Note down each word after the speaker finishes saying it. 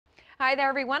Hi there,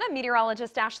 everyone. I'm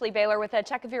meteorologist Ashley Baylor with a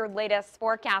check of your latest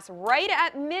forecast right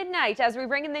at midnight as we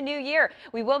bring in the new year.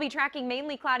 We will be tracking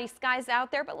mainly cloudy skies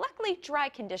out there, but luckily dry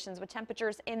conditions with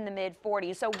temperatures in the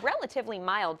mid-40s, so relatively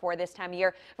mild for this time of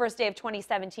year. First day of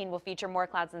 2017 will feature more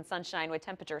clouds and sunshine with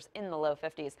temperatures in the low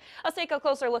 50s. Let's take a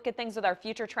closer look at things with our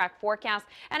future track forecast.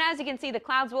 And as you can see, the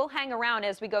clouds will hang around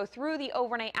as we go through the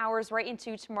overnight hours right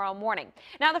into tomorrow morning.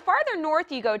 Now, the farther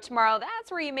north you go tomorrow, that's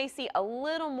where you may see a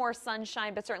little more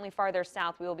sunshine, but certainly farther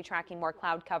south we will be tracking more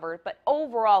cloud cover. But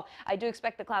overall, I do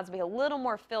expect the clouds to be a little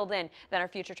more filled in than our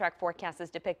future track forecast is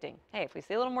depicting. Hey, if we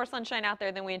see a little more sunshine out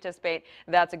there than we anticipate,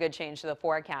 that's a good change to the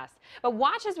forecast. But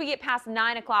watch as we get past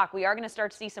 9 o'clock. We are going to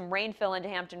start to see some rain fill into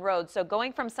Hampton Roads. So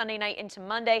going from Sunday night into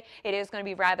Monday, it is going to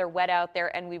be rather wet out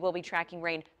there, and we will be tracking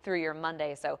rain through your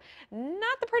Monday. So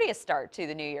not the prettiest start to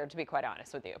the new year, to be quite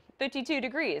honest with you. 52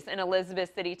 degrees in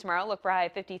Elizabeth City tomorrow. Look for high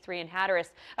of 53 in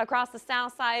Hatteras. Across the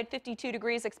south side, 52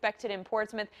 degrees expected in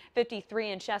Portsmouth,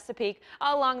 53 in Chesapeake.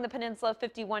 Along the peninsula,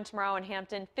 51 tomorrow in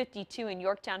Hampton, 52 in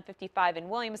Yorktown, 55 in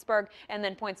Williamsburg, and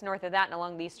then points north of that and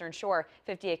along the eastern shore,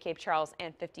 50 at Cape Charles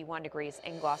and 51 degrees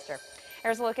in Gloucester.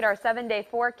 Here's a look at our 7-day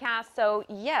forecast. So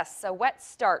yes, a wet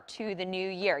start to the new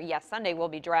year. Yes, Sunday will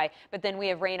be dry, but then we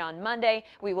have rain on Monday.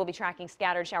 We will be tracking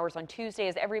scattered showers on Tuesday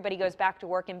as everybody goes back to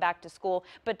work and back to school.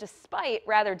 But despite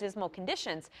rather dismal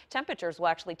conditions, temperatures will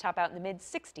actually top out in the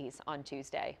mid-60s on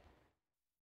Tuesday.